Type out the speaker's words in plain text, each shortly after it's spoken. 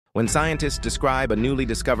When scientists describe a newly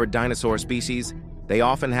discovered dinosaur species, they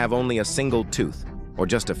often have only a single tooth, or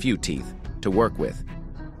just a few teeth, to work with.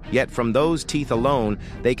 Yet from those teeth alone,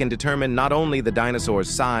 they can determine not only the dinosaur's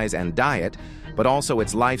size and diet, but also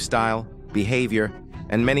its lifestyle, behavior,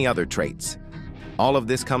 and many other traits. All of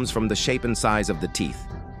this comes from the shape and size of the teeth,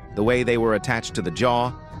 the way they were attached to the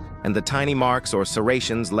jaw, and the tiny marks or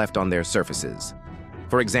serrations left on their surfaces.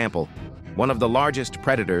 For example, one of the largest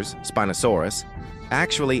predators, Spinosaurus,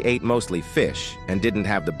 actually ate mostly fish and didn't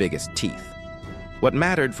have the biggest teeth. What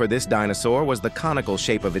mattered for this dinosaur was the conical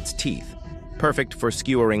shape of its teeth, perfect for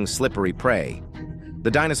skewering slippery prey.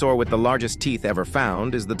 The dinosaur with the largest teeth ever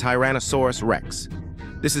found is the Tyrannosaurus rex.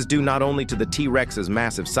 This is due not only to the T-Rex's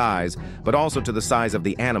massive size, but also to the size of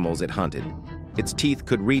the animals it hunted. Its teeth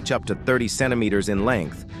could reach up to 30 centimeters in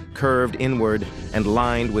length, curved inward and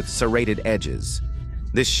lined with serrated edges.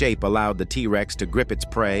 This shape allowed the T-Rex to grip its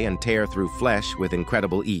prey and tear through flesh with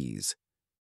incredible ease.